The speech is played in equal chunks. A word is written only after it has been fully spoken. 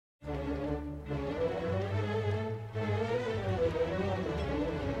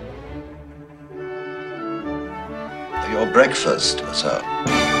your breakfast, sir.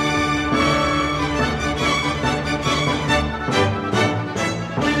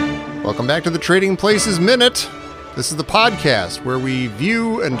 Welcome back to the Trading Places Minute. This is the podcast where we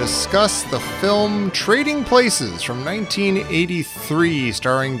view and discuss the film Trading Places from 1983,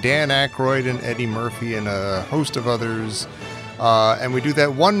 starring Dan Aykroyd and Eddie Murphy and a host of others. And we do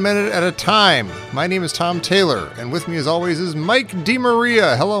that 1 minute at a time. My name is Tom Taylor, and with me as always is Mike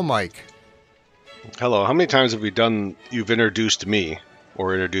DeMaria. Hello, Mike. Hello. How many times have you've introduced me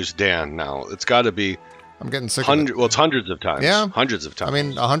or introduced Dan now? It's got to be I'm getting sick of it. Well, it's hundreds of times. Yeah. Hundreds of times. I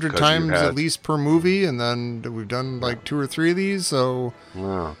mean, 100 times at least per movie, and then we've done like 2 or 3 of these, so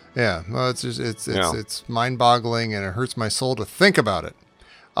yeah. Well, it's just it's mind-boggling, and it hurts my soul to think about it.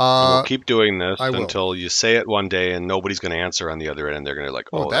 We'll keep doing this until you say it one day and nobody's going to answer on the other end. They're going to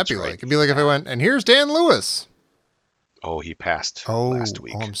what would that be like? It'd be like if I went, and here's Dan Lewis. Oh, he passed last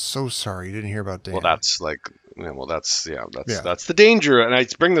week. Oh, I'm so sorry. You didn't hear about Dan. Well, that's the danger. And I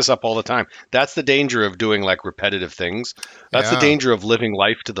bring this up all the time. That's the danger of doing like repetitive things. That's the danger of living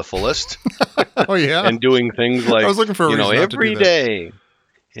life to the fullest. Oh, yeah. And doing things like, I was looking for a reason every day.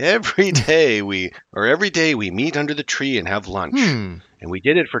 Every day we meet under the tree and have lunch. And we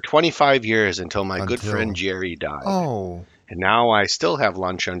did it for 25 years until my good friend Jerry died. Oh. And now I still have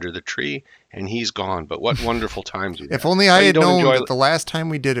lunch under the tree, and he's gone. But what wonderful times we had. If only I had known that the last time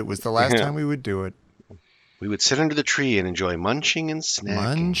we did it was the last time we would do it. We would sit under the tree and enjoy munching and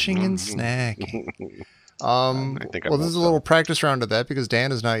snacking. Well, this is a little practice round of that because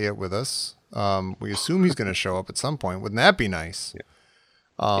Dan is not yet with us. We assume he's going to show up at some point. Wouldn't that be nice? Yeah.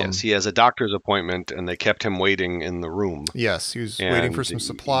 Yes, he has a doctor's appointment, and they kept him waiting in the room. Yes, he was waiting for some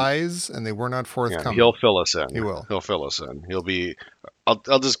supplies, and they were not forthcoming. He'll fill us in. He will. He'll fill us in. He'll be.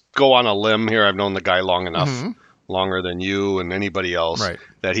 I'll just go on a limb here. I've known the guy long enough, longer than you and anybody else,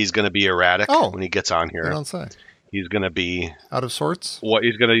 that he's going to be erratic when he gets on here. I don't say. He's going to be out of sorts. What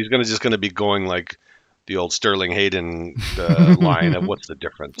he's going to be going like the old Sterling Hayden line of what's the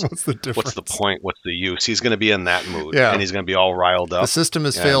difference? What's the difference? What's the point? What's the use? He's going to be in that mood, and he's going to be all riled up. The system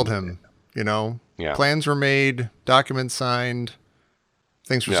has failed him. Plans were made, documents signed,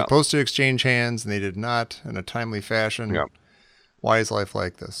 things were supposed to exchange hands, and they did not in a timely fashion. Yeah. Why is life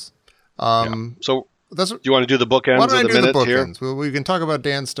like this? So do you want to do the bookends of the minutes here? Well, we can talk about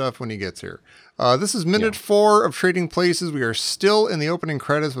Dan's stuff when he gets here. This is minute 4 of Trading Places. We are still in the opening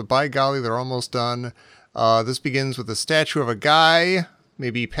credits, but by golly, they're almost done. This begins with a statue of a guy,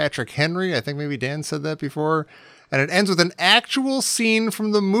 maybe Patrick Henry. I think maybe Dan said that before. And it ends with an actual scene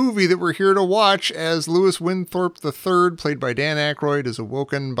from the movie that we're here to watch as Louis Winthorpe III, played by Dan Aykroyd, is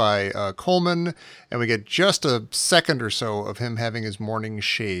awoken by Coleman. And we get just a second or so of him having his morning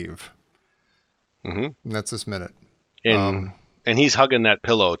shave. And that's this minute. And he's hugging that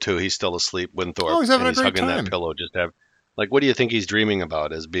pillow, too. He's still asleep, Winthorpe. Oh, he's having a great hugging time. That pillow. What do you think he's dreaming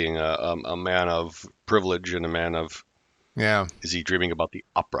about as being a man of privilege and a man of... Yeah. Is he dreaming about the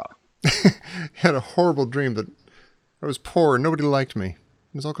opera? He had a horrible dream that I was poor and nobody liked me.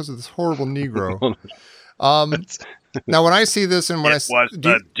 It was all because of this horrible Negro. Now, when I see this and when It was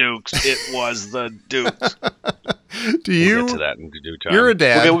the Dukes. Do you... We'll get to that in due time. You're a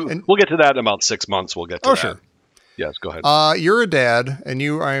dad. We'll get to that in about 6 months. We'll get to that. Sure. Yes, go ahead. You're a dad, and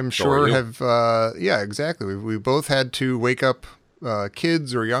you, I am sure, have... yeah, exactly. We both had to wake up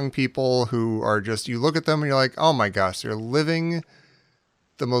kids or young people who are just... You look at them and you're like, oh my gosh, they're living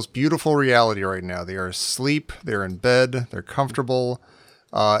the most beautiful reality right now. They are asleep, they're in bed, they're comfortable,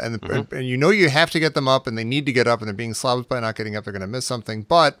 and you know you have to get them up, and they need to get up, and they're being slobbed by not getting up. They're going to miss something,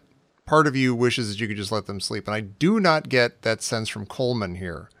 but part of you wishes that you could just let them sleep, and I do not get that sense from Coleman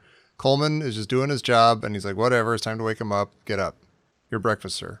here. Coleman is just doing his job, and he's like, whatever, it's time to wake him up. Get up. Your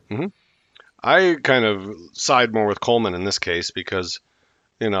breakfast, sir. I kind of side more with Coleman in this case because,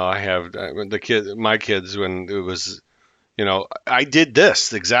 I have my kids when it was, I did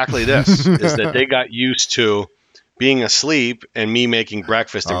exactly this, is that they got used to being asleep and me making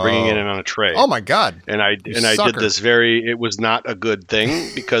breakfast and bringing it in on a tray. Oh my God. And I did this it was not a good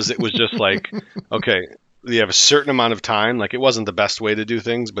thing because it was just like, okay, you have a certain amount of time. Like, it wasn't the best way to do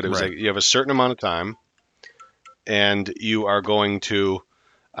things, but it was like you have a certain amount of time and you are going to,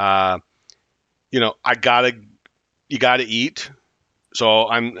 you gotta eat. So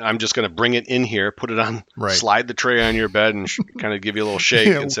I'm just going to bring it in here, put it on, slide the tray on your bed and kind of give you a little shake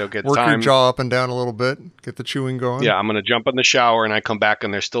and say, okay, it's time. Work your jaw up and down a little bit, get the chewing going. Yeah, I'm going to jump in the shower and I come back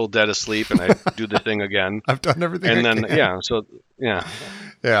and they're still dead asleep and I do the thing again. I've done everything and I then, can. Yeah.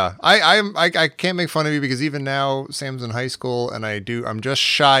 Yeah, I can't make fun of you because even now Sam's in high school and I'm just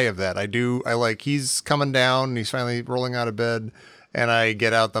shy of that. He's coming down and he's finally rolling out of bed and I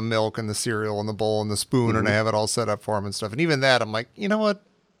get out the milk and the cereal and the bowl and the spoon and I have it all set up for him and stuff. And even that, I'm like, you know what?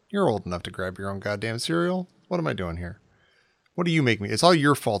 You're old enough to grab your own goddamn cereal. What am I doing here? What do you make me? It's all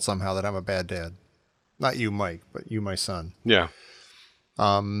your fault somehow that I'm a bad dad. Not you, Mike, but you, my son. Yeah.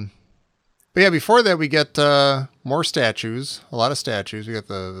 But yeah, before that, we get more statues, a lot of statues. We got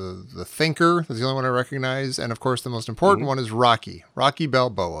the Thinker, that's the only one I recognize. And of course, the most important one is Rocky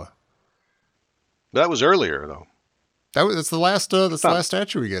Balboa. That was earlier, though. That's the last the last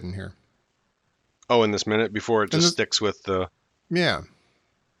statue we get in here. Oh, in this minute before it just sticks with the... Yeah.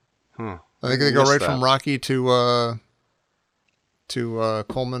 Huh. I think they go right from Rocky to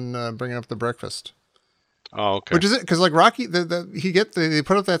Coleman bringing up the breakfast. Oh, okay. Which is it? Because like Rocky, they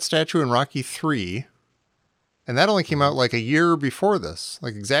put up that statue in Rocky 3, and that only came out like a year before this,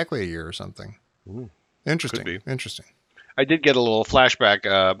 like exactly a year or something. Interesting. Could be. Interesting. I did get a little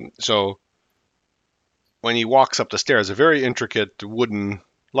flashback. So when he walks up the stairs, a very intricate a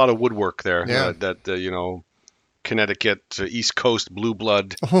lot of woodwork there. Yeah. Connecticut East Coast blue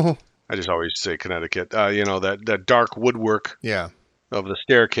blood. I just always say Connecticut. That dark woodwork. Yeah. Of the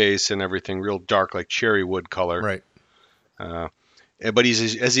staircase and everything, real dark, like cherry wood color. Right. But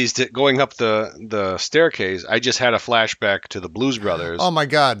as he's going up the staircase, I just had a flashback to the Blues Brothers. Oh my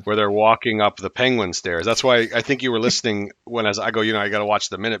God! Where they're walking up the Penguin stairs. That's why I think you were listening when I go, I got to watch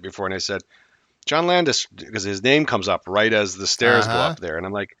the minute before, and I said, John Landis, because his name comes up right as the stairs go up there, and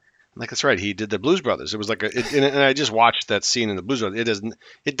I'm like, that's right. He did the Blues Brothers. It was like and I just watched that scene in the Blues Brothers.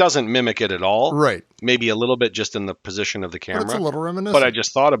 It doesn't mimic it at all. Right. Maybe a little bit just in the position of the camera. But it's a little reminiscent. But I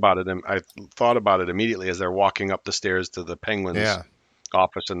just thought about it, and I thought about it immediately as they're walking up the stairs to the Penguins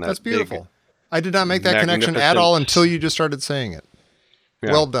office. And that's beautiful. I did not make that connection at all until you just started saying it.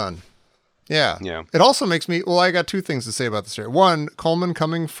 Yeah. Well done. Yeah. Yeah. It also makes me. Well, I got two things to say about the stairs. One, Coleman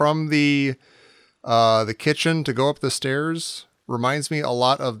coming from the kitchen to go up the stairs reminds me a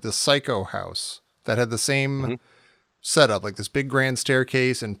lot of the Psycho house that had the same setup, like this big grand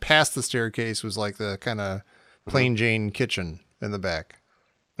staircase, and past the staircase was like the kind of plain Jane kitchen in the back.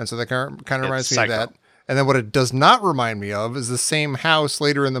 And so that kind of reminds me of that. And then what it does not remind me of is the same house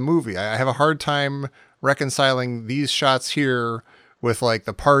later in the movie. I have a hard time reconciling these shots here with like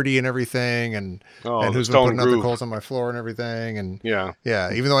the party and everything and who's been putting up the coals on my floor and everything. And yeah,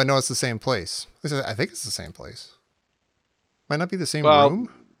 even though I know it's the same place. I think it's the same place. Might not be the same room.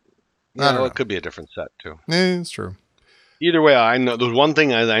 Yeah, it could be a different set too. It's true. Either way, I know there's one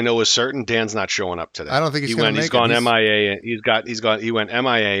thing I know is certain: Dan's not showing up today. I don't think he's going to make it. He's gone MIA. He went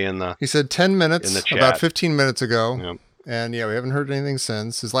MIA in the. He said 10 minutes in the chat. About 15 minutes ago, yep. And we haven't heard anything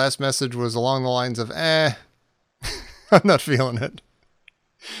since. His last message was along the lines of, I'm not feeling it.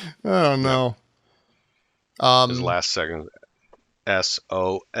 I don't know. His last second,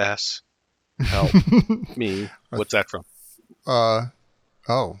 SOS, help me. What's that from?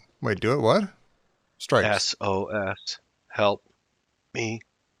 Wait, do it what? Stripes. SOS, help me.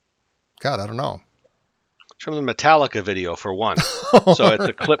 God, I don't know. It's from the Metallica video for one. So it's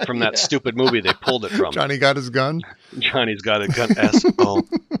a clip from that stupid movie they pulled it from. Johnny got his gun? Johnny's got a gun.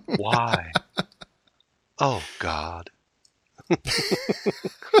 S-O-Y. Oh, God. Do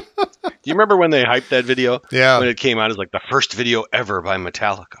you remember when they hyped that video? Yeah. When it came out as like the first video ever by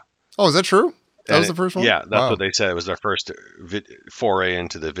Metallica. Oh, is that true? That was the first one? Yeah, that's what they said. It was their first foray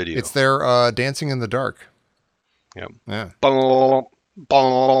into the video. It's their Dancing in the Dark. Yep. Yeah.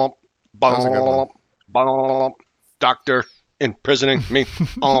 Doctor imprisoning me.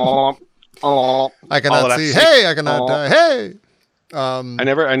 I cannot see. Hey, I cannot die. Hey. I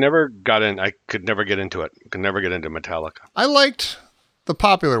never got in. I could never get into it. Could never get into Metallica. I liked the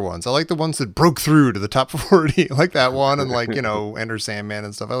popular ones. I like the ones that broke through to the top 40, like that one, and like Enter Sandman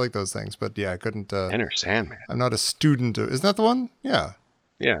and stuff. I like those things, but yeah, I couldn't. Enter Sandman. I'm not a student. Isn't that the one? Yeah.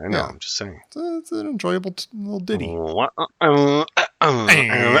 Yeah, I know. Yeah. I'm just saying. It's an enjoyable little ditty. Okay.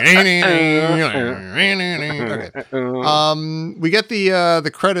 We get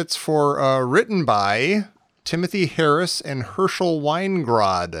the credits for written by Timothy Harris and Herschel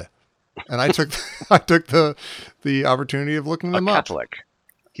Weingrod. And I took the opportunity of looking them up.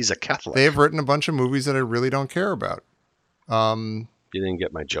 He's a Catholic. They have written a bunch of movies that I really don't care about. You didn't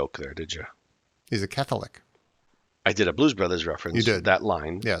get my joke there, did you? He's a Catholic. I did a Blues Brothers reference. You did. That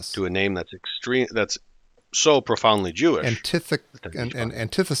line. Yes. To a name that's that's so profoundly Jewish.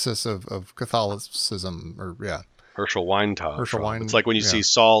 Antithesis of Catholicism, or yeah. Herschel Weintraub. It's like when you see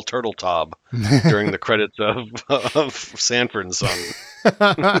Saul Turteltaub during the credits of Sanford and Son.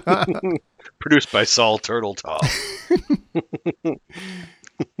 Produced by Saul Turteltaub.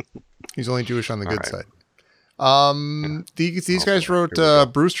 He's only Jewish on the good side. These guys wrote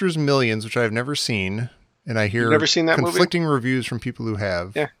Brewster's Millions, which I've never seen. and I hear never seen that conflicting reviews from people who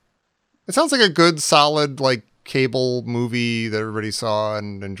have. Yeah. It sounds like a good, solid, like, cable movie that everybody saw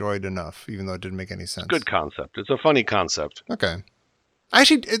and enjoyed enough, even though it didn't make any sense. Good concept. It's a funny concept. Okay.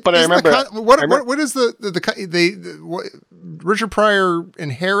 Actually, but I remember, what is what Richard Pryor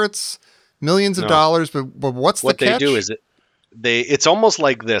inherits millions of dollars, but what's the catch? What they do is it's almost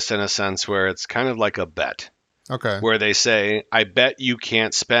like this in a sense where it's kind of like a bet. Okay. Where they say, I bet you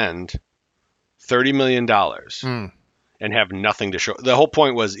can't spend $30 million and have nothing to show. The whole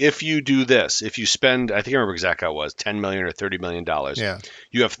point was, if you do this, if you spend, I think I remember exactly how it was, $10 million or $30 million,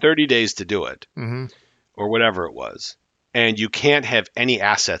 you have 30 days to do it, or whatever it was. And you can't have any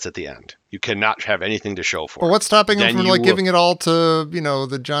assets at the end. You cannot have anything to show for. Well, what's stopping them from giving it all to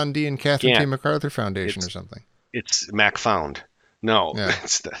the John D. and Catherine T. MacArthur Foundation or something? It's MacFound. No,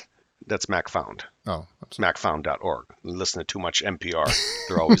 that's MacFound. Oh, it's MacFound.org. Listen to too much NPR.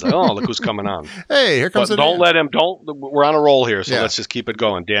 They're always like, "Oh, look who's coming on." Hey, here comes. But don't let him. We're on a roll here, so let's just keep it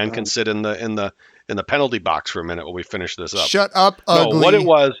going. Dan can sit in the penalty box for a minute while we finish this up. Shut up, ugly.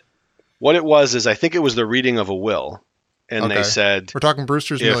 No, what it was is I think it was the reading of a will. And they said, we're talking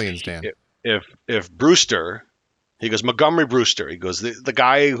Brewster's Millions, Dan. If Brewster, he goes, Montgomery Brewster, he goes, the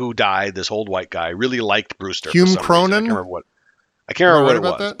guy who died, this old white guy, really liked Brewster. Hume Cronin? I can't remember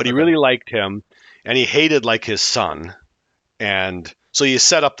what it was, but he really liked him, and he hated like his son. And so you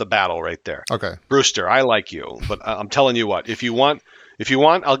set up the battle right there. Okay. Brewster, I like you, but I'm telling you what, if you want,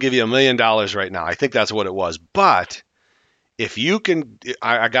 I'll give you $1 million right now. I think that's what it was. But if you can,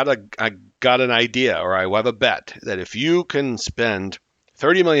 I got an idea, or I have a bet that if you can spend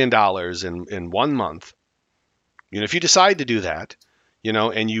 $30 million in 1 month, if you decide to do that,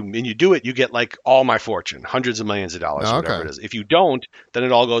 and you do it, you get like all my fortune, hundreds of millions of dollars, whatever it is. If you don't, then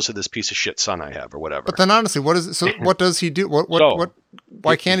it all goes to this piece of shit son I have, or whatever. But then honestly, what is it? So what does he do?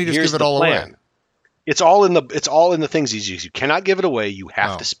 Why can't he just give it all away? It's all in the things he's used. You cannot give it away. You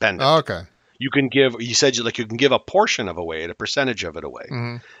have to spend it. Oh, okay. You can give. You said you can give a portion of away, a percentage of it away,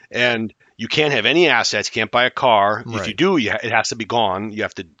 and you can't have any assets. You can't buy a car. Right. If you do, it has to be gone. You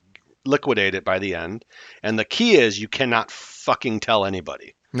have to liquidate it by the end. And the key is you cannot fucking tell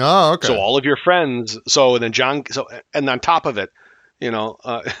anybody. Oh, okay. So all of your friends. And on top of it,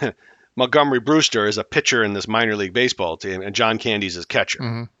 Montgomery Brewster is a pitcher in this minor league baseball team, and John Candy's his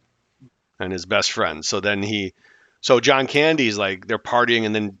catcher and his best friend. So John Candy's like, they're partying,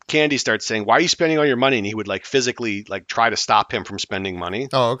 and then Candy starts saying, "Why are you spending all your money?" And he would like physically like try to stop him from spending money.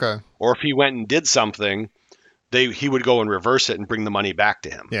 Oh, okay. Or if he went and did something, he would go and reverse it and bring the money back to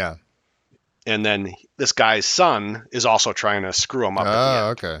him. Yeah. And then this guy's son is also trying to screw him up at the end.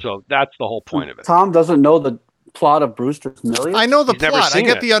 Okay. So that's the whole point of it. Tom doesn't know the plot of Brewster's Millions? I know the plot. I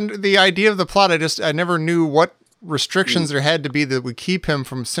get the idea of the plot. I never knew what restrictions there had to be that would keep him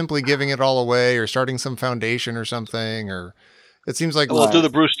from simply giving it all away or starting some foundation or something. Or it seems like we'll do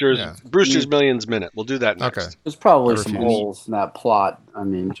the Brewster's Millions minute. We'll do that next. Okay. There's probably some holes in that plot. I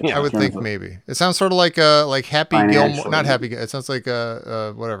mean, I would think maybe it sounds sort of like Happy Gilmore, not Happy. It sounds like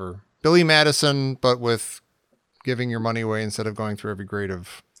whatever Billy Madison, but with giving your money away instead of going through every grade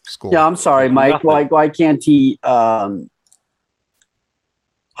of school. Yeah, I'm sorry, Mike. Why can't he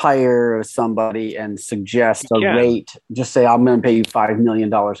hire somebody and suggest a rate? Just say, "I'm going to pay you $5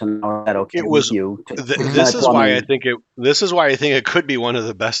 million," and is that okay with you? This is why I think it could be one of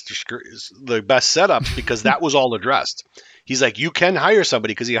the best setups, because that was all addressed. He's like, you can hire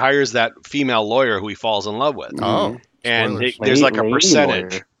somebody, because he hires that female lawyer who he falls in love with. Oh, and there's like a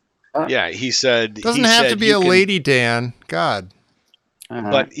percentage. Yeah, he said doesn't have to be a lady, Dan. God.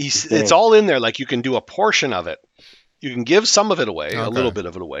 But it's all in there. Like, you can do a portion of it. You can give some of it away, a little bit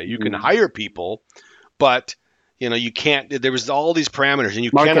of it away. You can hire people, but you can't. There was all these parameters, and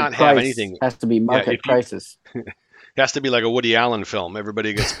you cannot have anything. Has to be market prices. It has to be like a Woody Allen film.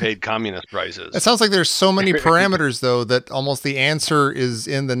 Everybody gets paid communist prices. It sounds like there's so many parameters, though, that almost the answer is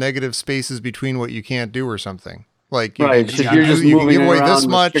in the negative spaces between what you can't do or something. Like you can give away this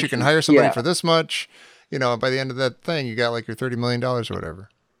much, you can hire somebody for this much. By the end of that thing, you got like your $30 million or whatever.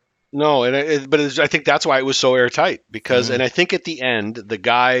 No, I think that's why it was so airtight, because, and I think at the end, the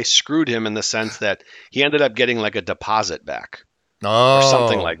guy screwed him in the sense that he ended up getting like a deposit back. Oh. Or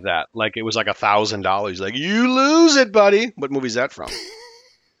something like that. Like it was like $1,000. Like, you lose it, buddy. What movie is that from?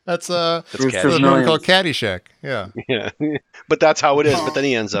 That's a movie called Caddyshack. Yeah. Yeah. But that's how it is. But then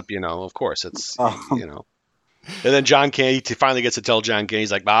he ends up, of course, it's, And then John Candy finally gets to tell John Candy,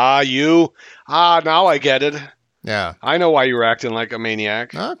 he's like, now I get it. Yeah. I know why you were acting like a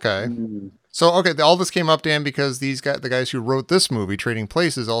maniac. Okay. So, all this came up, Dan, because the guys who wrote this movie, Trading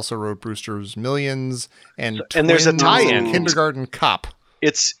Places, also wrote Brewster's Millions and there's a tie-in. Kindergarten Cop.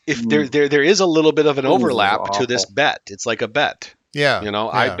 It's if there is a little bit of an overlap to this bet. It's like a bet. Yeah.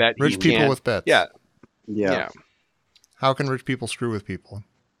 I bet rich people with bets. Yeah. How can rich people screw with people?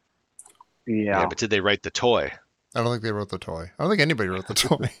 Yeah. But did they write the toy? I don't think they wrote the toy. I don't think anybody wrote the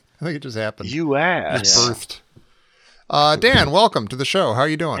toy. I think it just happened. You asked. Birthed. Dan, welcome to the show. How are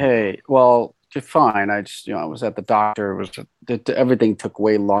you doing? Hey, well, just fine. I just, I was at the doctor. Everything took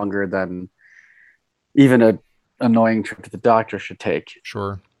way longer than even an annoying trip to the doctor should take.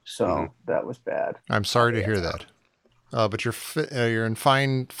 Sure. So that was bad. I'm sorry to hear that. But you're in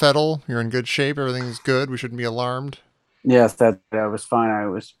fine fettle. You're in good shape. Everything's good. We shouldn't be alarmed. Yes, that was fine. I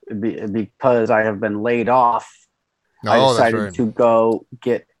was because I have been laid off. I decided to go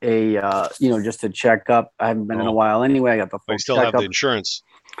get a, just to check up. I haven't been in a while anyway. I got the full I still have the insurance.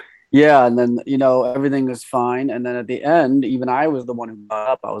 Yeah, and then everything was fine. And then at the end, even I was the one who brought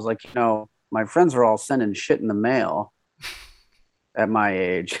up. I was like, my friends are all sending shit in the mail at my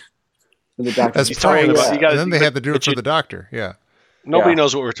age. The doctor. That's talking about. And then they had to do it for the doctor. Yeah. Nobody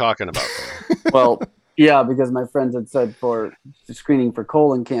knows what we're talking about. Well, yeah, because my friends had said for screening for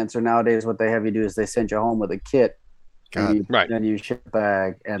colon cancer nowadays, what they have you do is they send you home with a kit. And you ship a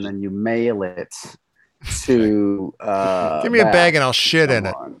bag and then you mail it to give me a bag and I'll shit in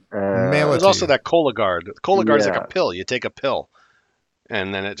it. Mail it. There's also that Cologuard. Cologuard is like a pill. You take a pill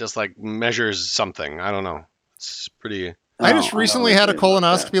and then it just like measures something. I don't know. It's pretty. I just recently had a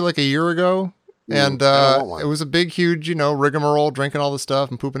colonoscopy like a year ago, and it was a big, huge, rigmarole, drinking all the stuff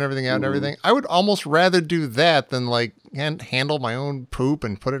and pooping everything out and everything. I would almost rather do that than like handle my own poop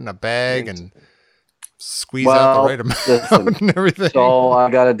and put it in a bag and squeeze out the right amount and everything. So I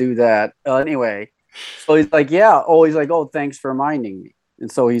got to do that anyway. So he's like, oh, thanks for reminding me.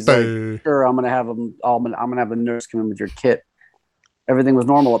 And so he's like, sure, I'm gonna have a nurse come in with your kit. Everything was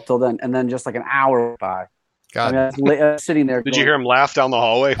normal up till then, and then just like an hour went by. God. I was sitting there. Did you hear him laugh down the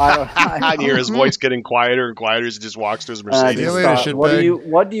hallway? I hear his voice getting quieter and quieter as he just walks to his Mercedes.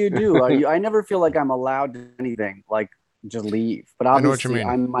 What do you do? I never feel like I'm allowed to do anything. Like just leave. But obviously,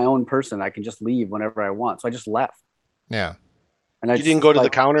 I'm my own person. I can just leave whenever I want. So I just left. Yeah. And you didn't go to the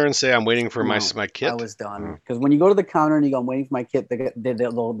counter and say, "I'm waiting for my kit." I was done because when you go to the counter and you go, "I'm waiting for my kit,"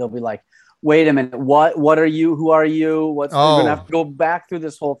 they'll be like, "Wait a minute, what are you? Who are you? We're gonna have to go back through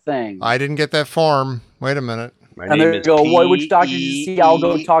this whole thing." I didn't get that form. Wait a minute. And they go, which doctor did you see? I'll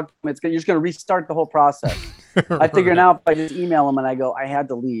go talk to him. You're just going to restart the whole process. I figure now if I just email him and I go, I had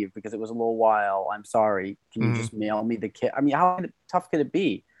to leave because it was a little while. I'm sorry. Can you just mail me the kit? I mean, how tough could it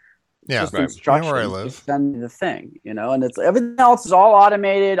be? Yeah, just instructions. You know where I live. Just send me the thing, and it's everything else is all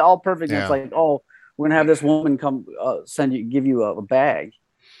automated, all perfect. Yeah. It's like, oh, we're gonna have this woman come give you a bag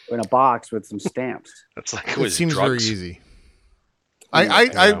in a box with some stamps. That's like it seems drugs. Very easy.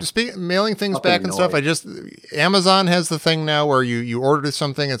 I speak mailing things back and stuff. Amazon has the thing now where you order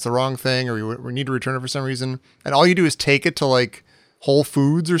something, it's the wrong thing, or you need to return it for some reason, and all you do is take it to like Whole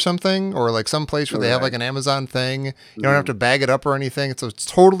Foods or something, or like some place where they have like an Amazon thing. You don't have to bag it up or anything. It's a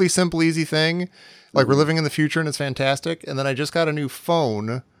totally simple, easy thing. Like we're living in the future and it's fantastic. And then I just got a new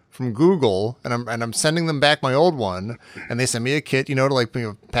phone from Google and I'm sending them back my old one, and they send me a kit, to like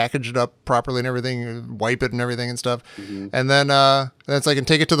package it up properly and everything, wipe it and everything and stuff. And then it's like, and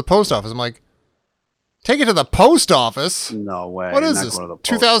take it to the post office. I'm like, take it to the post office? No way. What is this?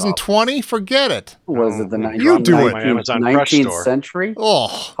 2020? Forget it. Was it the 19th century?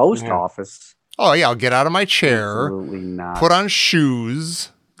 Oh, post office. Oh yeah, I'll get out of my chair, put on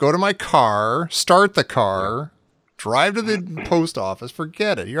shoes, go to my car, start the car, drive to the post office.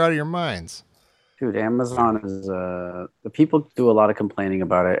 Forget it. You're out of your minds. Dude, Amazon is the people do a lot of complaining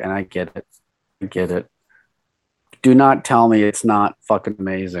about it, and I get it. Do not tell me it's not fucking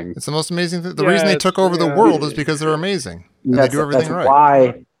amazing. It's the most amazing thing. The reason they took over the world is because they're amazing. And they do everything right. That's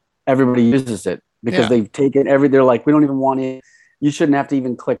why everybody uses it. Because they've taken they're like, we don't even want it. You shouldn't have to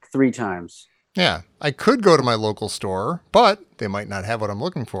even click 3 times. Yeah. I could go to my local store, but they might not have what I'm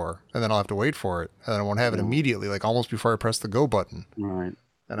looking for. And then I'll have to wait for it. And then I won't have it immediately, like almost before I press the go button. Right.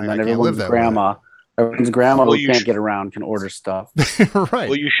 And I can't live that way. Everyone's grandma who can't get around can order stuff. Right.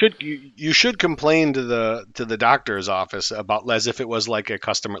 Well, you should complain to the doctor's office about as if it was like a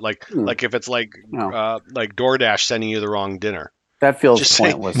customer, like if it's like DoorDash sending you the wrong dinner. That feels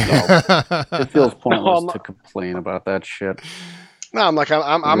pointless. It feels pointless to complain about that shit. No, I'm like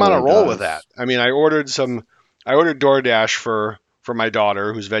I'm on a roll with that. I mean, I ordered DoorDash for my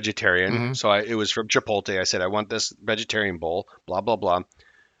daughter who's vegetarian. So it was from Chipotle. I said I want this vegetarian bowl. Blah blah blah.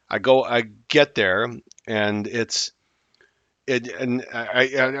 I get there, and it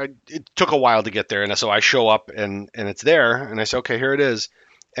took a while to get there, and so I show up, and it's there, and I say, okay, here it is,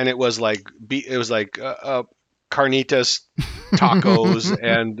 and it was like carnitas, tacos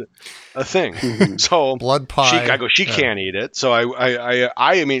and a thing. So blood pie. She can't eat it. So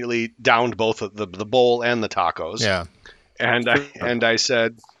I immediately downed both of the bowl and the tacos. Yeah. And I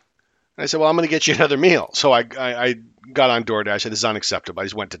said, well, I'm going to get you another meal. So I got on DoorDash. I said, this is unacceptable. I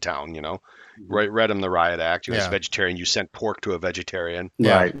just went to town, read him the riot act. You was a vegetarian. You sent pork to a vegetarian.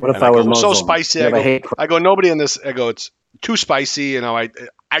 Yeah. Right. What if I were Muslim? So spicy. I go, nobody in this. I go, it's too spicy. I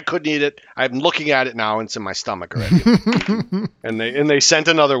couldn't eat it. I'm looking at it now, and it's in my stomach already. and they sent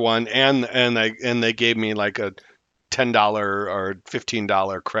another one, and they gave me like a $10 or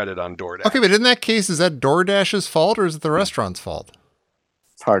 $15 credit on DoorDash. Okay, but in that case, is that DoorDash's fault or is it the restaurant's fault?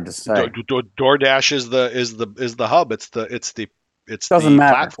 It's hard to say. DoorDash is the hub. It's the Doesn't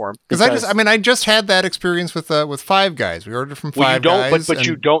matter. Platform. Because I just had that experience with Five Guys. We ordered from Five Guys. But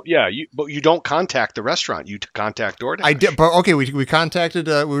you don't. Yeah, you don't contact the restaurant. You contact DoorDash. I did, but okay, we contacted.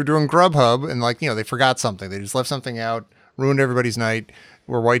 We were doing Grubhub, and they forgot something. They just left something out, ruined everybody's night.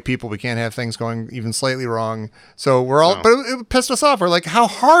 We're white people. We can't have things going even slightly wrong. So we're all, but it pissed us off. We're like, how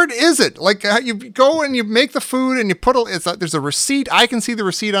hard is it? Like you go and you make the food and you put there's a receipt. I can see the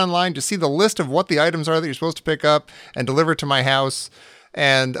receipt online to see the list of what the items are that you're supposed to pick up and deliver to my house.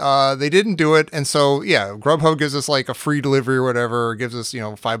 And they didn't do it. And so, Grubhub gives us like a free delivery or whatever, or gives us,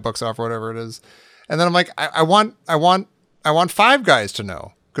 $5 off or whatever it is. And then I'm like, I want Five Guys to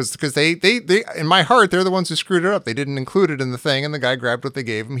know. Because they in my heart, they're the ones who screwed it up. They didn't include it in the thing, and the guy grabbed what they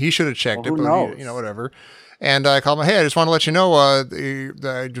gave him. He should have checked it, but whatever. And I called him, hey, I just want to let you know,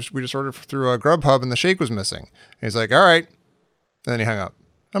 we just ordered through Grubhub, and the shake was missing. And he's like, all right. And then he hung up.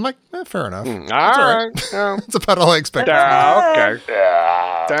 I'm like, fair enough. All right. That's about all I expected. Okay.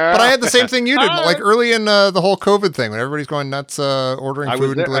 But I had the same thing you did, like early in the whole COVID thing when everybody's going nuts, ordering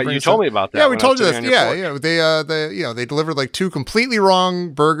food and delivering. You told me about that. Yeah, we told you this. Yeah. They delivered like 2 completely wrong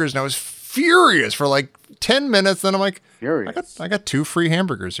burgers, and I was furious for like 10 minutes. Then I'm like, I got 2 free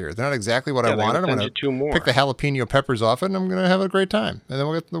hamburgers here. They're not exactly what I wanted. I'm going to pick the jalapeno peppers off it, and I'm going to have a great time. And then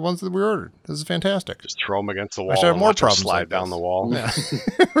we'll get the ones that we ordered. This is fantastic. Just throw them against the wall. I should have more problems. Slide down the wall. Yeah.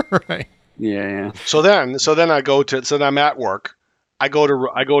 Right. Yeah. So then I'm at work. I go to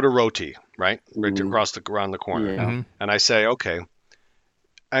Roti, right around the corner, and I say, okay,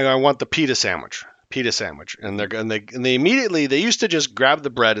 I want the pita sandwich, and they immediately, they used to just grab the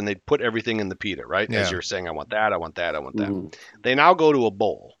bread and they'd put everything in the pita, right? As you're saying, I want that. They now go to a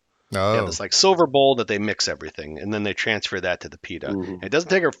bowl. They have this like silver bowl that they mix everything, and then they transfer that to the pita. It doesn't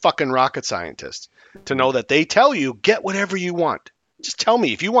take a fucking rocket scientist to know that they tell you, get whatever you want. Just tell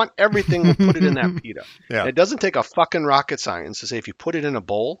me if you want everything, we'll put it in that pita. It doesn't take a fucking rocket science to say if you put it in a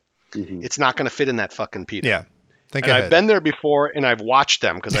bowl, it's not going to fit in that fucking pita. Yeah. I've been there before, and I've watched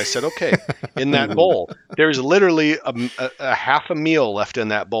them because I said, okay, in that bowl, there's literally a half a meal left in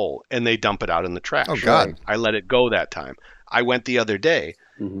that bowl, and they dump it out in the trash. Oh, God. I let it go that time. I went the other day,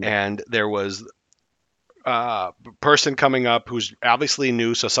 and there was a person coming up who's obviously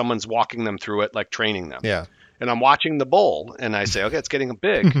new, so someone's walking them through it, like training them. Yeah. And I'm watching the bowl, and I say, okay, it's getting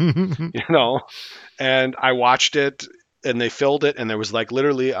big, and I watched it, and they filled it, and there was like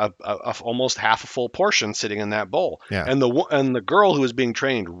literally a almost half a full portion sitting in that bowl. Yeah. And the girl who was being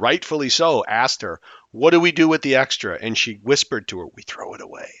trained, rightfully so, asked her, what do we do with the extra? And she whispered to her, we throw it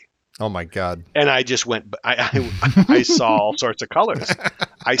away. Oh my God. And I just went, I saw all sorts of colors.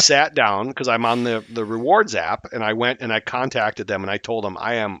 I sat down because I'm on the rewards app, and I went and I contacted them, and I told them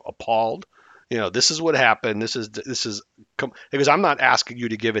I am appalled. This is what happened. This is because I'm not asking you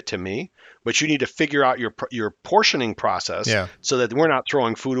to give it to me, but you need to figure out your portioning process so that we're not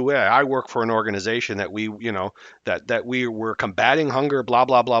throwing food away. I work for an organization that we're combating hunger, blah,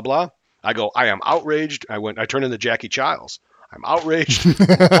 blah, blah, blah. I go, I am outraged. I turned into Jackie Childs. I'm outraged.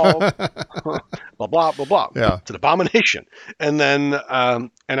 blah, blah, blah, blah. Yeah. It's an abomination. And then,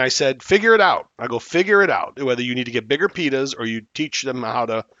 and I said, figure it out. I go, figure it out. Whether you need to get bigger pitas or you teach them how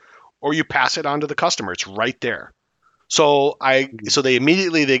to, or you pass it on to the customer. It's right there. So they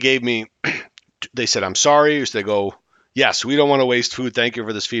immediately, gave me, they said, I'm sorry. So they go, yes, we don't want to waste food. Thank you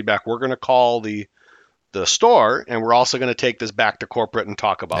for this feedback. We're going to call the store, and we're also going to take this back to corporate and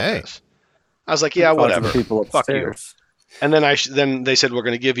talk about this. I was like, yeah, whatever. Fuck you. And then they said, we're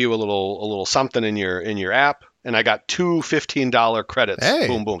going to give you a little something in your app. And I got 2 $15 credits. Hey.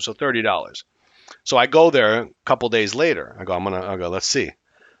 Boom, boom. So $30. So I go there a couple days later. I go, let's see.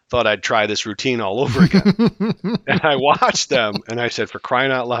 Thought I'd try this routine all over again. And I watched them, and I said, for crying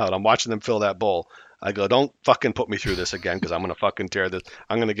out loud, I'm watching them fill that bowl. I go, don't fucking put me through this again, because I'm going to fucking tear this.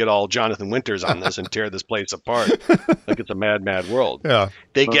 I'm going to get all Jonathan Winters on this and tear this place apart like it's a mad, mad world. Yeah.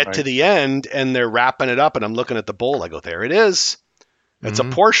 They get to the end, and they're wrapping it up, and I'm looking at the bowl. I go, there it is. It's a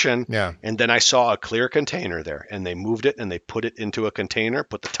portion. Yeah. And then I saw a clear container there, and they moved it and they put it into a container,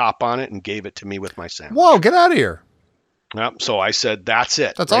 put the top on it, and gave it to me with my sandwich. Whoa, get out of here. Yep. So I said, that's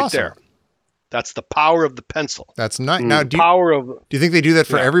it. That's right awesome. there. That's the power of the pencil. That's nice. Now, do you think they do that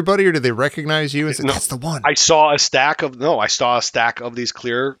for everybody, or do they recognize you and say, that's the one? I saw a stack of these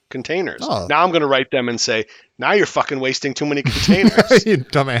clear containers. Oh. Now I'm going to write them and say, now you're fucking wasting too many containers. You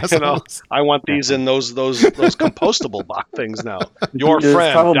dumbass. I want these in those compostable box things now. Your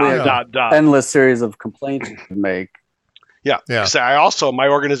friend, ... endless series of complaints you could make. Yeah. My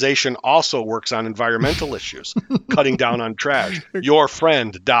organization also works on environmental issues, cutting down on trash. Your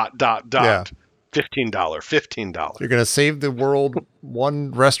friend, ... Yeah. $15. You're going to save the world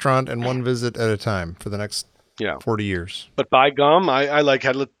one restaurant and one visit at a time for the next 40 years. But by gum, I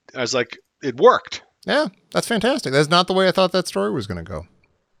was like, it worked. Yeah, that's fantastic. That's not the way I thought that story was going to go.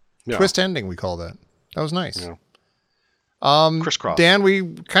 Yeah. Twist ending, we call that. That was nice. Yeah. Crisscross. Dan,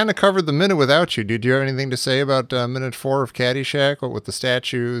 we kind of covered the minute without you. Did you have anything to say about minute 4 of Caddyshack? What with the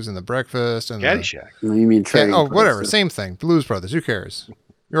statues and the breakfast and Caddyshack? You mean whatever. Same thing. Blues Brothers. Who cares?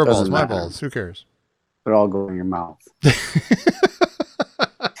 Your balls, my balls. Who cares? They're all going in your mouth.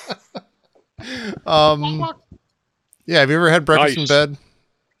 Yeah. Have you ever had breakfast in bed?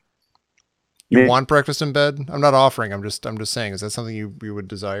 You want breakfast in bed? I'm not offering. I'm just saying. Is that something you would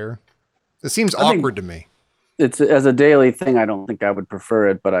desire? It seems awkward to me. It's as a daily thing. I don't think I would prefer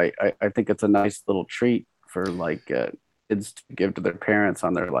it, but I think it's a nice little treat for kids to give to their parents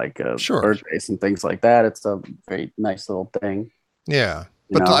on their birthdays and things like that. It's a very nice little thing. Yeah.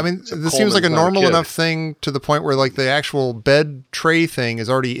 But I mean, this seems like a normal enough thing to the point where like the actual bed tray thing is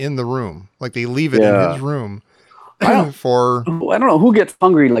already in the room. Like they leave it in his room I don't know who gets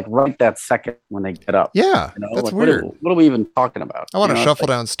hungry like right that second when they get up. Yeah, that's weird. What are we even talking about? I want to shuffle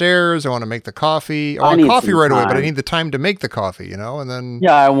downstairs. I want to make the coffee. I want coffee right away, but I need the time to make the coffee, and then...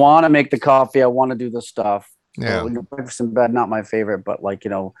 Yeah, I want to make the coffee. I want to do the stuff. Yeah. So, breakfast in bed, not my favorite, but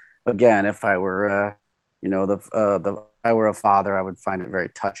again, if I were, if I were a father, I would find it very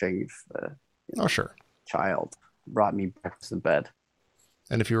touching if sure. child brought me breakfast in bed.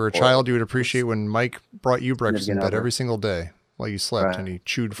 And if you were a child, you would appreciate when Mike brought you breakfast in bed every single day while you slept and he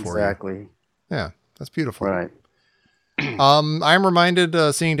chewed for you. Exactly. Yeah, that's beautiful. Right. I'm reminded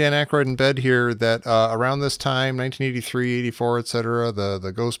seeing Dan Aykroyd in bed here that around this time, 1983, 84, etc.,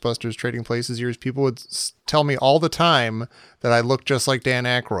 the Ghostbusters Trading Places years, people would tell me all the time that I looked just like Dan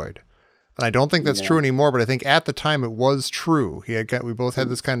Aykroyd. And I don't think that's true anymore, but I think at the time it was true. We both had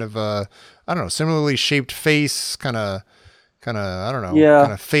this kind of, similarly shaped face, kind of, kind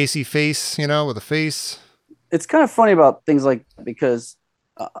of facey face, with a face. It's kind of funny about things like that because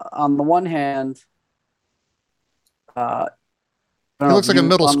on the one hand, he looks like a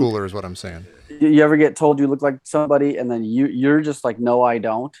middle schooler is what I'm saying. You ever get told you look like somebody and then you're just like, no, I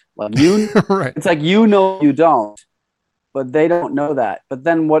don't. Like right. It's like, you don't, but they don't know that. But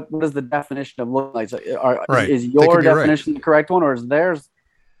then what is the definition of look like? So is your definition the correct one or is theirs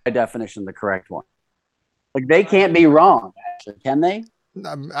definition the correct one? Like they can't be wrong, actually, can they?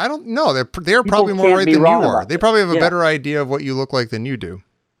 I don't know. They're probably more right than you are. They probably have a better idea of what you look like than you do.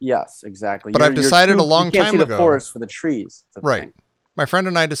 Yes, exactly. But I've decided a long time ago. You can't see the forest for the trees. Right. My friend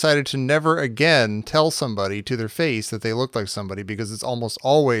and I decided to never again tell somebody to their face that they look like somebody because it's almost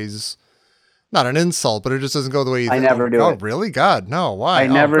always not an insult, but it just doesn't go the way you think. I never do it. Oh, really? God, no. Why? I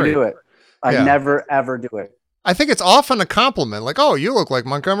never do it. I never, ever do it. I think it's often a compliment. Like, oh, you look like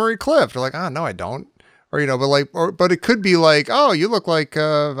Montgomery Clift. They're like, oh, no, I don't. Or, but it could be like, oh, you look like,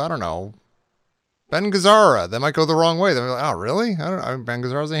 I don't know, Ben Gazzara. That might go the wrong way. They're like, oh, really? I don't know. Ben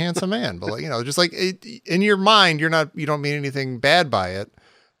Gazzara's a handsome man. But just like in your mind, you don't mean anything bad by it.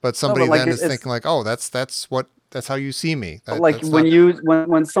 But somebody is thinking like, oh, that's how you see me.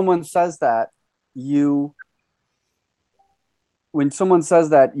 When someone says that, you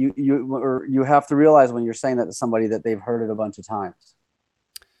have to realize when you're saying that to somebody that they've heard it a bunch of times.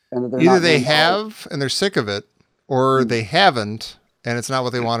 And either they have and they're sick of it, or they haven't and it's not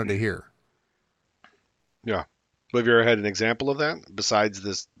what they wanted to hear. Yeah. Have you ever had an example of that besides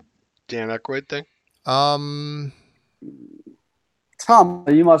this Dan Aykroyd thing? Tom,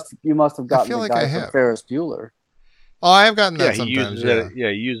 you must have gotten the guy from Ferris Bueller. Oh, I have gotten that sometimes. He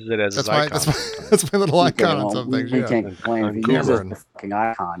uses it as his icon. That's my little icon on some things. You can't complain. If you use it as a fucking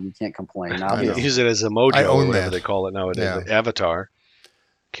icon, you can't complain. You use it as emoji or whatever they call it nowadays. Yeah. Avatar.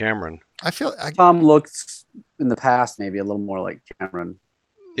 Cameron. I feel Tom looks in the past maybe a little more like Cameron.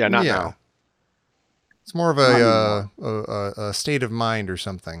 Yeah, not now. It's more of a state of mind or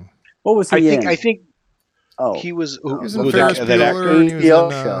something. What was he in? I think. Oh, he was. He was in Ferris Bueller.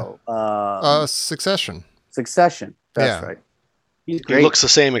 HBO show. Succession. Succession. That's right. He's great. He looks the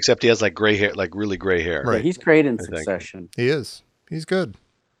same, except he has like gray hair, like really gray hair. Right. He's great in Succession. He is. He's good.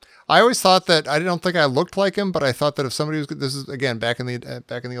 I always thought that I don't think I looked like him, but I thought that if somebody was, this is again back in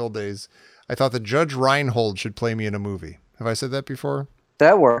the old days, I thought that Judge Reinhold should play me in a movie. Have I said that before?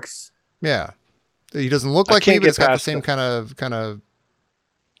 That works. Yeah, he doesn't look like me, but it's got the same kind of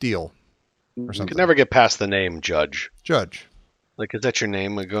deal. Or something. You can never get past the name Judge. Judge. Like, is that your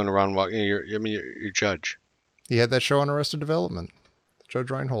name? Like going around walking? You're Judge. He had that show on Arrested Development, the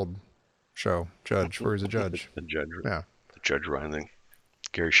Judge Reinhold show. Judge, where he's a judge. The Judge. Yeah. The Judge Reinhold.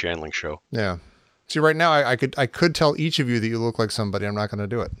 Gary Shandling show. Yeah. See, right now I could tell each of you that you look like somebody. I'm not going to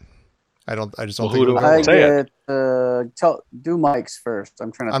do it. I just don't think. Who do I say it? Do Mike's first.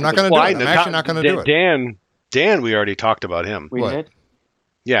 I'm trying to. I'm not going to do it. I'm actually not going to do it. Dan, we already talked about him. We did.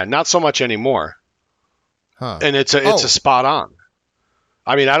 Yeah, not so much anymore. Huh. And it's a spot on.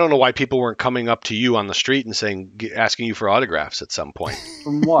 I mean, I don't know why people weren't coming up to you on the street and asking you for autographs at some point.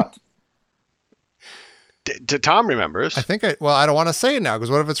 From what? Tom remembers. I think I don't want to say it now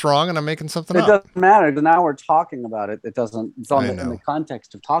because what if it's wrong and I'm making something up? It doesn't matter. Now we're talking about it. It doesn't. It's in the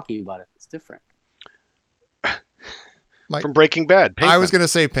context of talking about it. It's different. From Breaking Bad. Pinkman. I was going to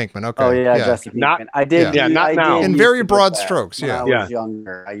say Pinkman. Okay. Oh yeah, Jesse Pinkman. I did. Yeah, not now. In very broad strokes. Yeah. When I was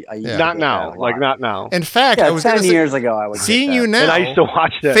younger. Not now. Like not now. In fact, I was 10 years ago. I was seeing you now. And I used to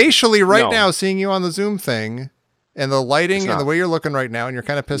watch that facially now, seeing you on the Zoom thing. And the lighting and the way you're looking right now, and you're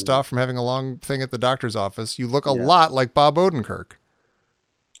kind of pissed off from having a long thing at the doctor's office, you look a lot like Bob Odenkirk.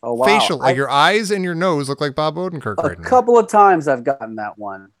 Oh, wow. Facial, like your eyes and your nose look like Bob Odenkirk right now. A couple of times I've gotten that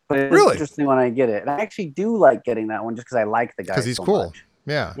one. But it's really interesting when I get it. And I actually do like getting that one just because I like the guy because he's so cool. much.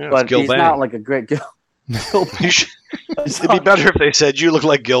 Yeah. But he's not like a great Gil. It'd be better if they said you look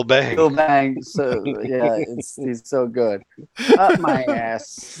like Gil Bang. Gil Bang, so yeah, he's so good. Up my ass,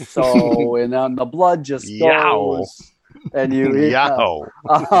 so and then the blood just goes, and you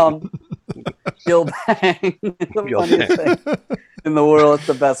Gil Bang, the funniest thing in the world. It's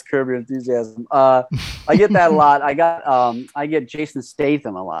the best Curb Your Enthusiasm. I get that a lot. I get Jason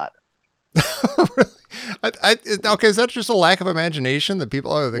Statham a lot. Okay, is that just a lack of imagination that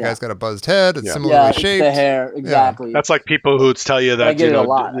people? The guy's got a buzzed head. It's similarly shaped. The hair, exactly. Yeah. That's like people who tell you that. I get it a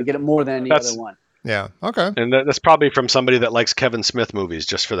lot. I get it more than any other one. Yeah. Okay. And that's probably from somebody that likes Kevin Smith movies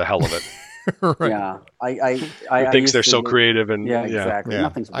just for the hell of it. Right. Yeah. I thinks they're so creative and exactly. Yeah.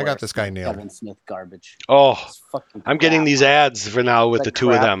 Nothing's worse. I got this guy nailed. Kevin Smith garbage. Oh, I'm getting these ads for now with the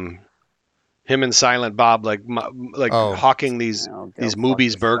two of them. Him and Silent Bob, like hawking these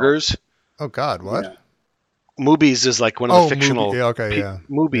Moobies burgers. Oh God, what? Yeah. Moobies is like one of the fictional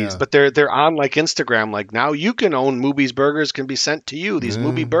movies, but they're on like Instagram. Like now you can own Moobies burgers can be sent to you. These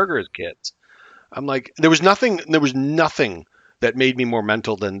Movie burgers kits. I'm like, there was nothing that made me more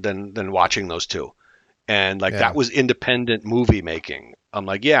mental than watching those two, and that was independent movie making. I'm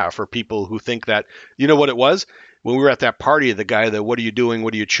like, for people who think that, you know what it was. When we were at that party, the guy that, what are you doing?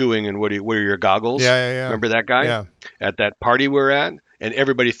 What are you chewing? And what are your goggles? Yeah. Remember that guy? Yeah. At that party we were at, and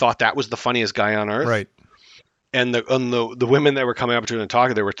everybody thought that was the funniest guy on earth. Right. And the women that were coming up to him and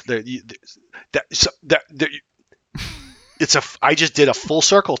talking, I just did a full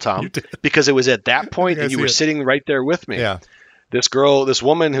circle, Tom, because it was at that point, and you were sitting right there with me. Yeah. This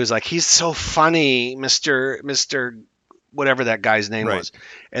woman who's like, he's so funny, Mr. whatever that guy's name was.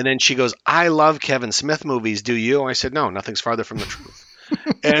 And then she goes, I love Kevin Smith movies. Do you? And I said, no, nothing's farther from the truth.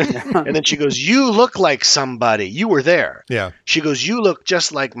 And then she goes, you look like somebody. You were there. Yeah. She goes, you look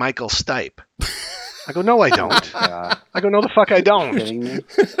just like Michael Stipe. I go, no, I don't. I go, no, the fuck I don't. You're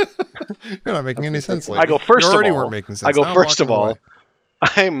not making any sense. I go, first of all,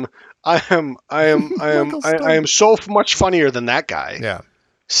 I am so much funnier than that guy. Yeah.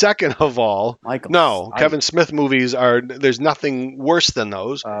 Second of all, Kevin Smith movies there's nothing worse than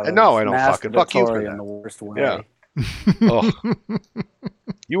those. And no, I don't fucking fuck you for that. In the worst way. Yeah. Oh.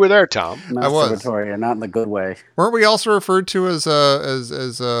 You were there, Tom. I was. Not in the good way. Weren't we also referred to as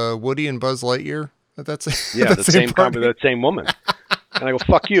Woody and Buzz Lightyear? That's that same woman. And I go,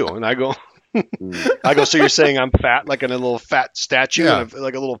 fuck you. And I go, so you're saying I'm fat, like in a little fat statue,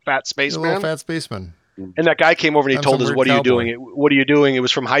 like a little fat spaceman? A little fat spaceman. And that guy came over and he told us, what are you doing? What are you doing? It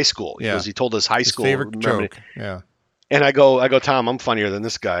was from high school. He told us his favorite joke. Yeah. And I go, Tom, I'm funnier than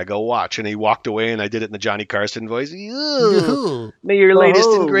this guy. I go, watch. And he walked away, and I did it in the Johnny Carson voice. May your latest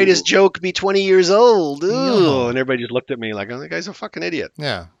and greatest joke be 20 years old. Ooh. And everybody just looked at me like, oh, that guy's a fucking idiot.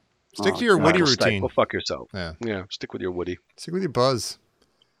 Yeah. Stick to your Woody routine. Go fuck yourself. Yeah. Stick with your Woody. Stick with your Buzz.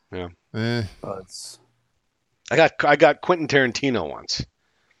 Yeah. Buzz. I got Quentin Tarantino once.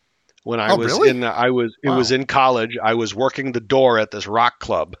 When I was really? was in college. I was working the door at this rock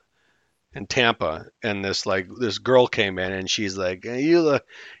club, in Tampa, and this girl came in, and she's like,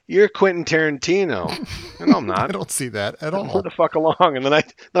 "You're Quentin Tarantino." And I'm not. I don't see that at all. Where the fuck along? And then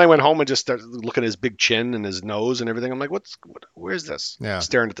I went home and just started looking at his big chin and his nose and everything. I'm like, where's this? Yeah.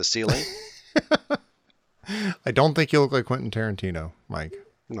 Staring at the ceiling. I don't think you look like Quentin Tarantino, Mike.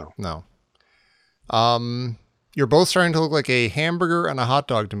 No. You're both starting to look like a hamburger and a hot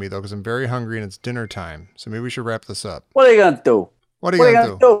dog to me, though, because I'm very hungry and it's dinner time. So maybe we should wrap this up. What are you going to do? What are you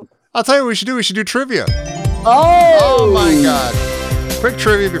going to do? I'll tell you what we should do. We should do trivia. Oh my God. Quick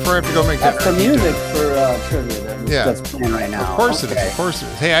trivia before I have to go make dinner. That's the music for trivia that's playing right now. Of course it is. Of course it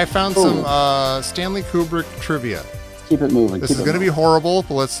is. Hey, I found some Stanley Kubrick trivia. Keep it moving. This is going to be horrible,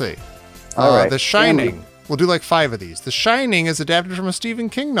 but let's see. All right. The Shining. We'll do like 5 of these. The Shining is adapted from a Stephen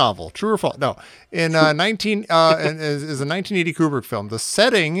King novel. True or false? No. In is a 1980 Kubrick film. The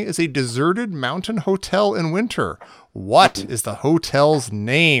setting is a deserted mountain hotel in winter. What is the hotel's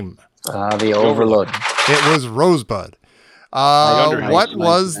name? The Overlook. It was Rosebud. What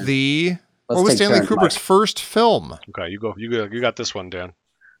was Stanley Kubrick's first film? Okay, you go. You got this one, Dan.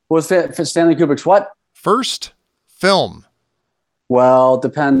 What was Stanley Kubrick's what? First film. Well, it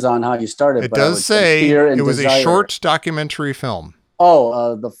depends on how you started. It does say it was a short documentary film.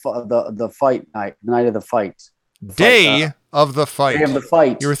 Oh, the fight night, the night of the fight. Day of the fight. Day of the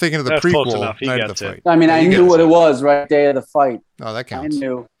fight. You were thinking of the prequel, Night of the Fight. I mean, I knew what it was, right? Day of the fight. Oh, that counts. I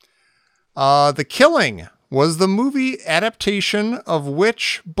knew. The Killing was the movie adaptation of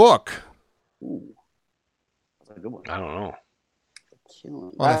which book? Ooh. That's a good one. I don't know. The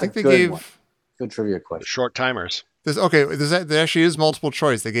Killing. Well, I think they gave good trivia question. Short timers. There actually is multiple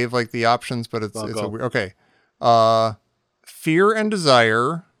choice. They gave like the options, but it's a weird. Okay. Fear and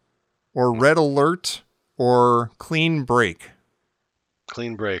Desire, or Red Alert, or Clean Break.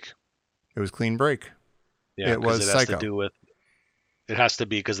 Clean Break. It was Clean Break. Yeah, it was Psycho. It has to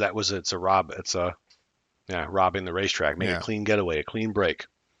be because robbing the racetrack. Make a clean getaway, a clean break.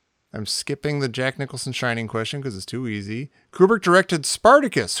 I'm skipping the Jack Nicholson Shining question because it's too easy. Kubrick directed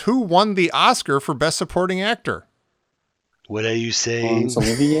Spartacus. Who won the Oscar for Best Supporting Actor? What are you saying?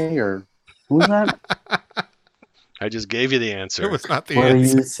 Olivier or who's that? I just gave you the answer. It was not the answer. What are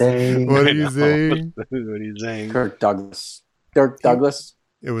you saying? What are you saying? What are you saying? Kirk Douglas. Dirk Douglas?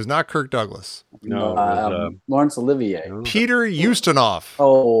 It was not Kirk Douglas. No, it was, Laurence Olivier. Peter Ustinov.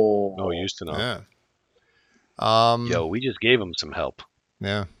 Oh, Ustinov. Yeah. We just gave him some help.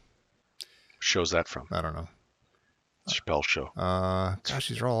 Yeah. Show's that from? I don't know. Chappelle Show. Gosh,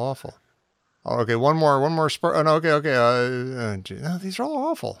 these are all awful. Oh, okay, one more. Oh, no, okay. No, these are all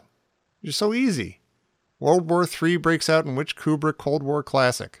awful. They're so easy. World War III breaks out in which Kubrick Cold War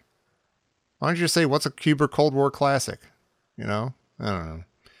classic? Why don't you just say what's a Kubrick Cold War classic? You know, I don't know.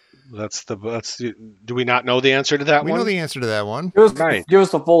 Do we not know the answer to that one? We know the answer to that one. Give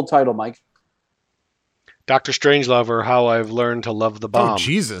us the full title, Mike. Dr. Strangelove, or How I've Learned to Love the Bomb. Oh,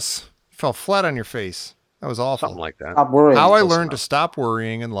 Jesus. You fell flat on your face. That was awful. Something like that. Stop worrying. How I Learned to Stop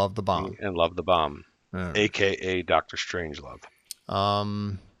Worrying and Love the Bomb. And Love the Bomb. A.K.A. Dr. Strangelove.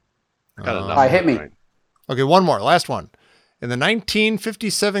 Hit me. Right. Okay, one more. Last one. In the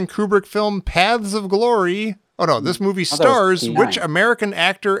 1957 Kubrick film Paths of Glory... Oh, no. This movie stars which American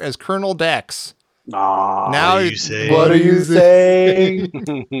actor as Colonel Dax? Now what are you saying? What are you saying?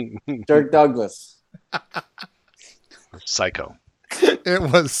 Dirk Douglas. Psycho. It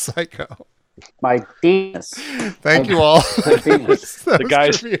was Psycho. My penis. Thank you all. My penis. The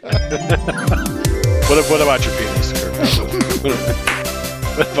guys. What about your penis, Kurt?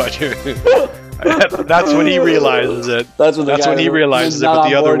 What about your? That's when he realizes it. That's when he realizes it. But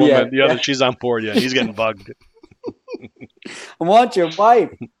the other woman, she's on board yet. He's getting bugged. I want your wife.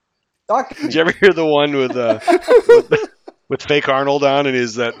 Did you ever hear the one with fake Arnold on, and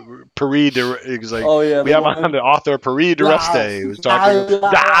is that Paris? He's like, we have on the author Paris Dureste. He was talking.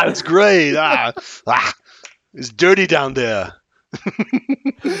 It's great. It's dirty down there.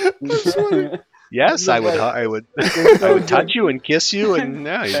 Yes, I would touch you and kiss you, and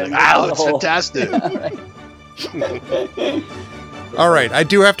he's like, it's fantastic. All right, I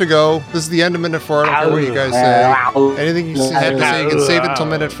do have to go. This is the end of minute 4. I don't care what you guys say. Anything you have to say, you can save it until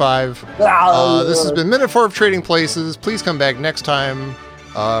minute 5. This has been minute 4 of Trading Places. Please come back next time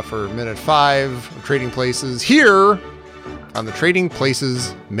for minute 5 of Trading Places here on the Trading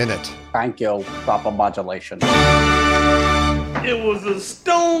Places Minute. Thank you. Proper modulation. It was a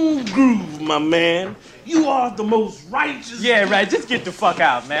stone groove, my man. You are the most righteous. Yeah, right. Just get the fuck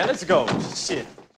out, man. Let's go. Shit.